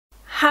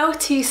how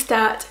to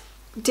start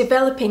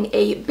developing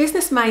a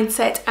business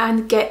mindset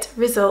and get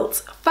results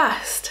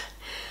fast.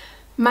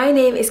 My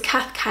name is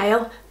Kath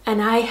Kyle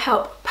and I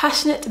help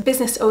passionate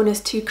business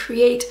owners to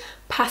create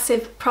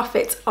passive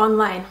profits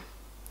online.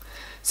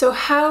 So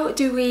how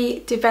do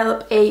we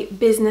develop a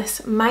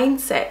business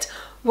mindset?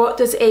 What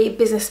does a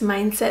business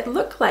mindset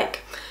look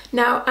like?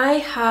 Now,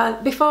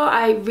 before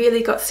I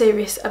really got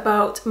serious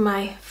about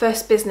my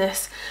first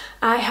business,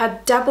 I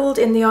had dabbled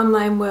in the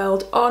online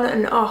world on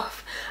and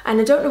off, and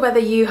I don't know whether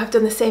you have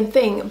done the same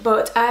thing,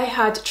 but I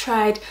had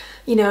tried,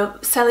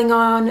 selling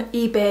on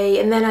eBay,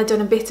 and then I'd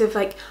done a bit of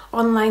like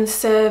online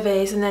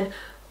surveys, and then,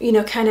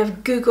 kind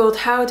of Googled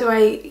how do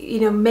I,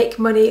 make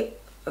money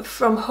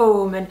from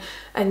home,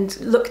 and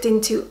looked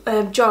into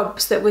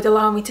jobs that would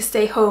allow me to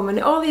stay home, and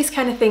all these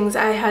kind of things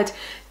I had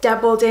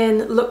dabbled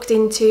in, looked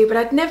into, but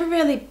I'd never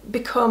really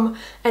become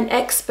an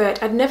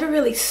expert. I'd never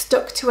really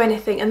stuck to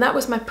anything, and that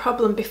was my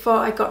problem before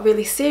I got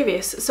really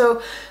serious.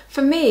 So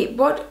for me,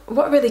 what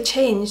really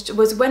changed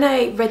was when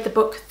I read the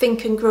book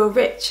Think and Grow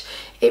Rich.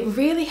 It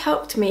really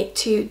helped me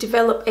to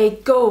develop a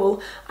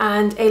goal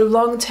and a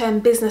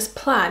long-term business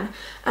plan.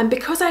 And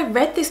because I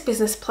read this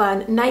business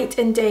plan night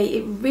and day,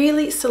 it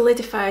really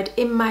solidified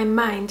in my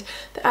mind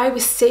that I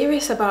was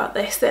serious about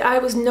this, that I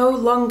was no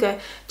longer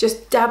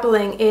just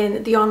dabbling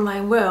in the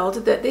online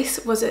world, that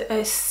this was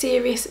a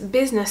serious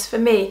business for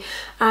me.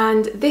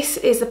 And this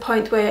is the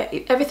point where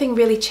everything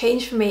really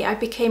changed for me. I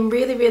became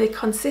really, really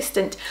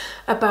consistent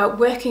about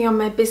working on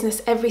my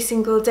business every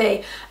single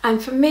day.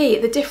 And for me,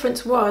 the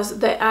difference was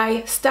that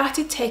I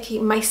started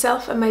taking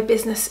myself and my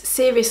business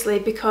seriously,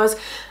 because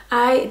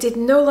I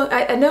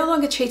no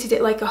longer treated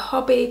it like a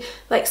hobby,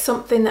 like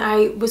something that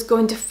I was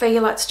going to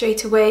fail at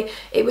straight away.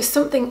 It was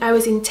something I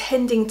was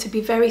intending to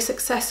be very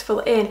successful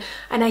in,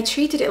 and I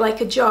treated it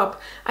like a job.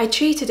 I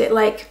treated it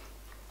like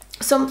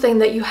something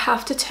that you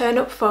have to turn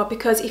up for,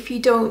 because if you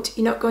don't,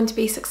 you're not going to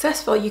be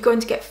successful, you're going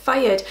to get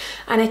fired.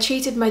 And I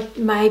treated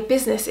my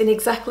business in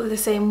exactly the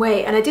same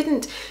way, and I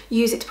didn't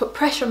use it to put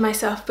pressure on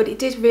myself, but it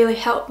did really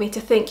help me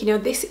to think,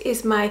 this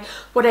is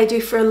what I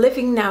do for a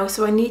living now,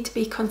 so I need to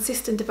be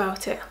consistent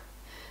about it.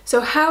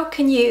 So how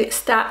can you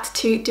start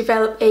to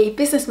develop a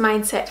business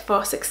mindset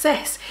for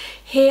success?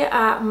 Here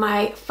are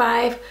my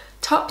 5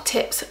 top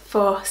tips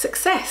for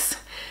success.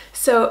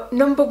 So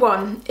number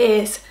 1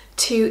 is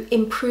to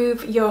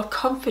improve your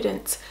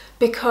confidence,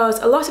 because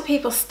a lot of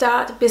people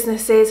start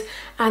businesses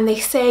and they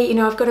say,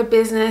 I've got a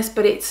business,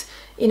 but it's,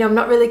 I'm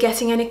not really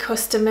getting any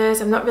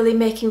customers, I'm not really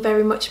making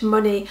very much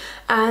money.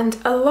 And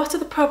a lot of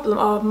the problem,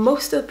 or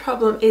most of the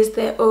problem, is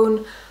their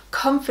own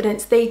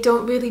confidence. They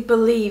don't really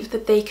believe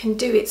that they can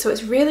do it. So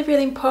it's really,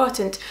 really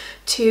important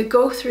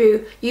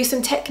to use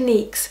some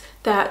techniques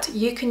that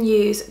you can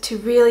use to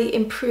really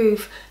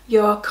improve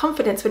your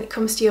confidence when it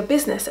comes to your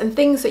business. And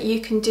things that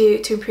you can do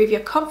to improve your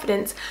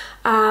confidence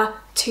are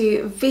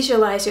to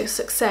visualize your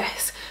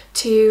success,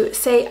 to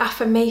say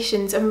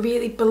affirmations and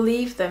really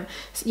believe them.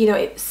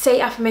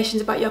 Say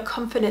affirmations about your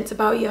confidence,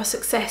 about your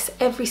success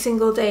every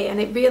single day,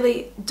 and it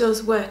really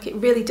does work. It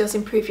really does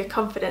improve your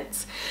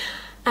confidence.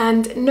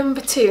 And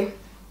number 2,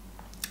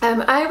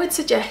 I would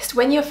suggest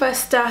when you're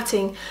first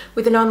starting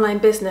with an online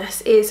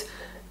business is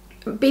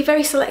be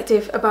very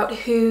selective about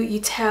who you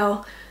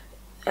tell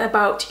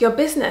about your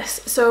business.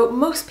 So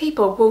most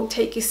people won't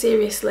take you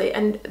seriously,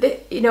 and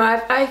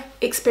I've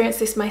experienced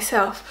this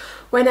myself.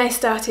 When I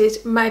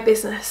started my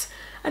business,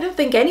 I don't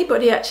think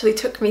anybody actually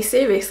took me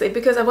seriously,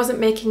 because I wasn't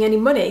making any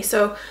money.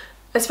 So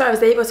as far as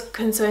they was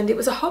concerned, it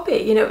was a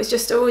hobby. It was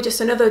just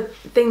another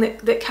thing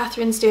that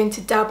Catherine's doing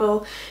to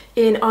dabble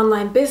in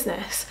online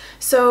business.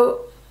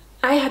 So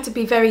I had to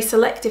be very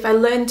selective. I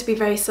learned to be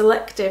very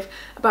selective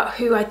about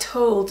who I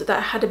told that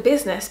I had a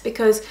business,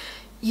 because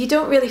you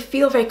don't really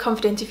feel very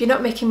confident if you're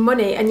not making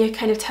money and you're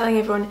kind of telling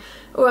everyone,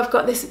 oh, I've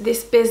got this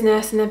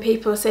business, and then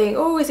people are saying,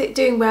 oh, is it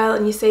doing well?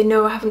 And you say,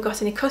 no, I haven't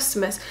got any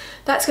customers.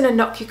 That's going to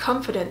knock your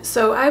confidence.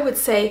 So I would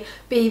say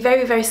be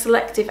very, very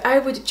selective. I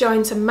would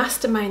join some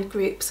mastermind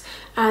groups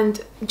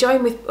and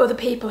join with other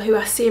people who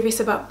are serious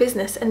about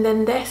business, and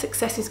then their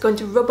success is going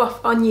to rub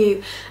off on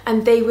you,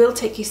 and they will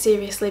take you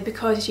seriously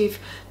because you've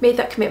made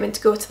that commitment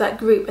to go to that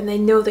group, and they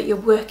know that you're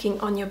working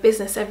on your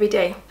business every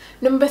day.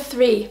 Number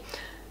 3,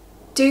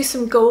 do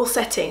some goal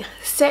setting.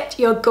 Set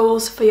your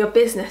goals for your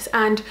business,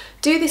 and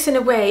do this in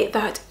a way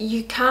that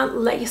you can't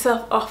let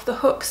yourself off the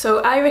hook. So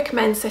I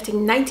recommend setting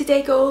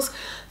 90-day goals,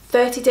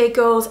 30-day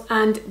goals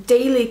and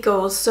daily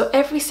goals. So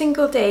every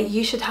single day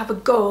you should have a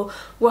goal.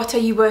 What are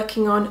you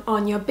working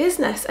on your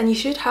business? And you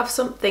should have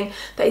something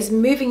that is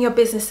moving your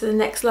business to the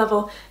next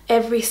level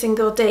every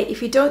single day.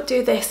 If you don't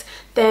do this,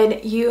 then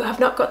you have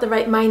not got the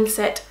right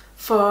mindset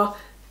for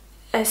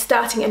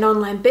starting an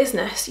online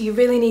business. You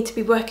really need to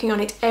be working on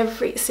it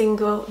every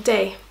single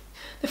day.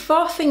 The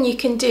 4th thing you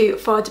can do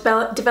for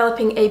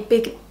developing a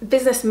big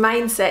business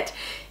mindset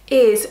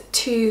is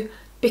to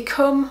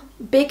become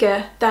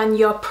bigger than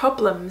your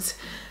problems,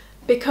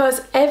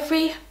 because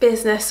every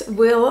business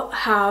will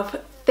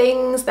have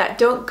things that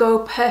don't go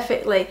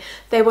perfectly.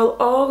 There will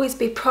always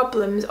be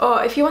problems,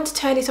 or if you want to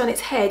turn it on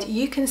its head,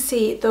 you can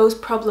see those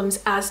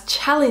problems as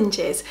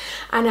challenges.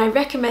 And I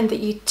recommend that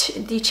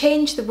you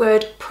change the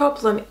word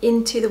problem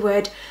into the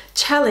word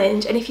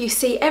challenge. And if you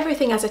see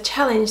everything as a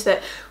challenge,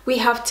 that we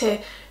have to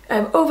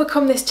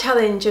overcome this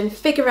challenge and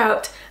figure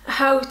out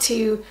how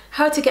to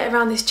get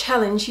around this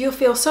challenge, you'll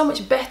feel so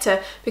much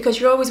better, because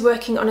you're always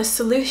working on a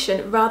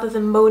solution rather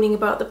than moaning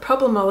about the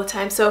problem all the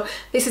time. So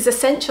this is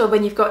essential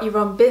when you've got your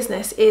own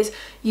business, is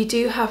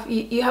you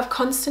have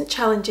constant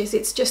challenges.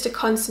 It's just a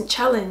constant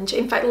challenge.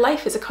 In fact,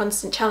 life is a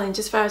constant challenge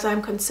as far as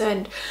I'm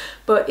concerned,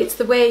 but it's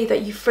the way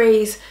that you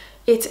phrase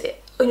it,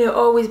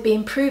 always be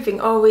improving,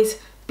 always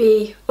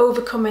be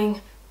overcoming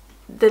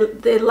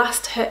the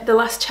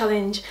last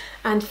challenge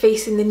and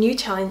facing the new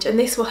challenge, and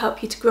this will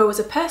help you to grow as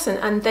a person,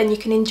 and then you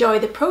can enjoy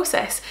the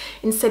process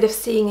instead of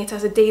seeing it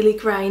as a daily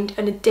grind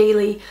and a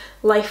daily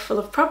life full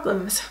of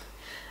problems.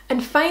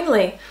 And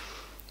finally,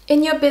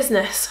 in your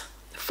business,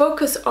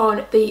 focus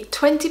on the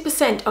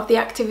 20% of the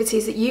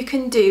activities that you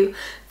can do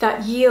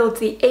that yield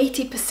the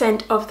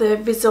 80% of the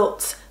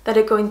results that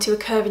are going to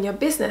occur in your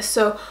business.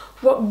 So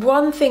what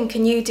one thing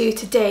can you do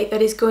today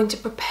that is going to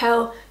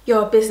propel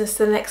your business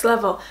to the next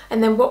level?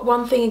 And then what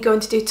one thing you're going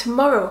to do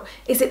tomorrow?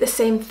 Is it the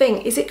same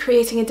thing? Is it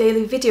creating a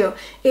daily video?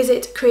 Is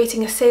it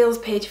creating a sales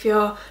page for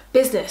your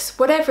business?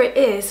 Whatever it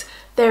is,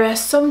 there are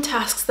some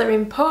tasks that are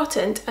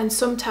important and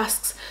some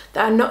tasks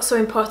that are not so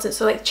important.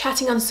 So like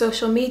chatting on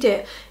social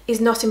media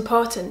is not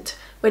important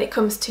when it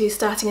comes to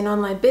starting an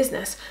online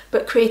business,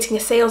 but creating a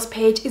sales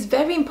page is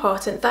very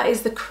important. That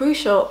is the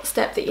crucial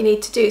step that you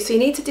need to do. So you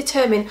need to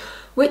determine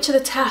which of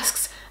the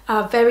tasks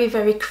are very,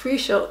 very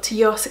crucial to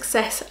your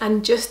success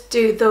and just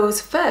do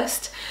those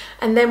first.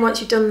 And then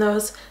once you've done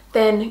those,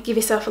 then give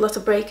yourself a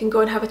little break and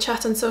go and have a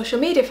chat on social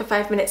media for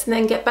 5 minutes, and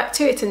then get back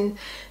to it and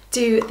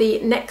do the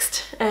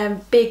next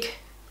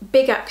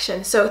big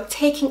action. So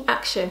taking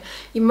action.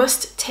 You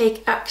must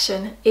take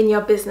action in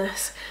your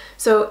business.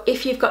 So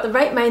if you've got the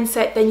right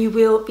mindset, then you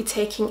will be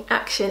taking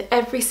action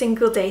every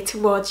single day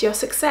towards your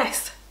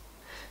success.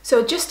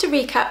 So just to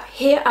recap,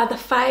 here are the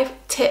 5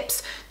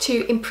 tips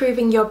to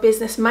improving your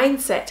business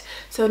mindset.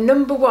 So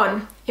number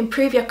 1,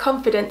 improve your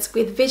confidence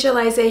with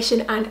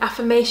visualization and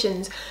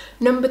affirmations.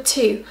 Number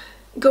 2,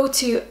 go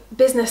to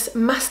business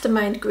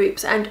mastermind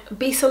groups and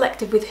be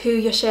selective with who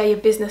you share your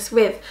business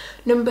with.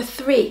 Number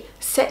 3,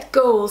 set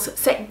goals,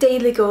 set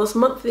daily goals,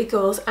 monthly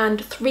goals,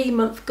 and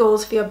 3-month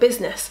goals for your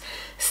business.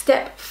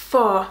 Step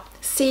 4,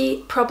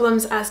 see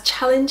problems as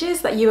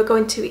challenges that you are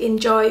going to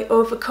enjoy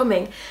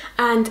overcoming.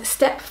 And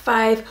step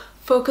 5,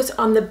 focus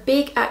on the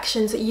big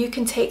actions that you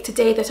can take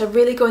today that are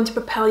really going to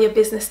propel your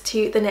business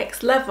to the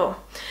next level.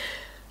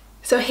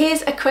 So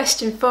here's a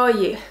question for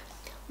you.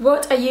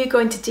 What are you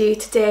going to do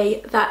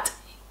today that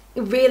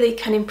really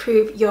can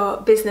improve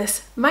your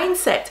business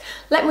mindset?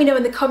 Let me know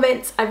in the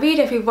comments. I read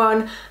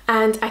everyone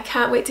and I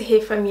can't wait to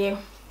hear from you.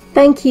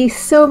 Thank you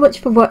so much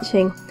for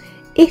watching.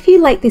 If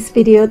you like this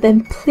video,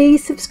 then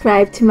please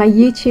subscribe to my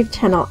YouTube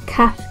channel,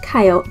 Kath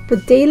Kyle, for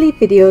daily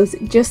videos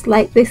just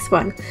like this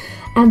one.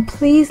 And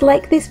please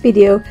like this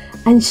video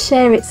and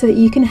share it so that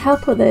you can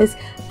help others,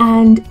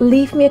 and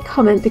leave me a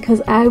comment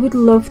because I would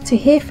love to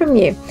hear from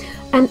you.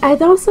 And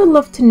I'd also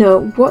love to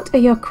know, what are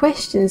your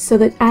questions, so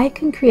that I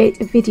can create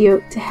a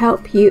video to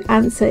help you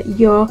answer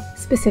your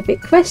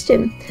specific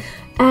question.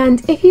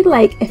 And if you'd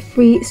like a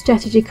free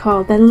strategy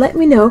call, then let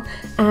me know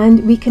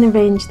and we can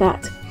arrange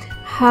that.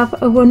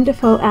 Have a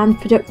wonderful and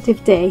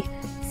productive day.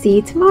 See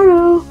you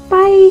tomorrow.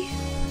 Bye.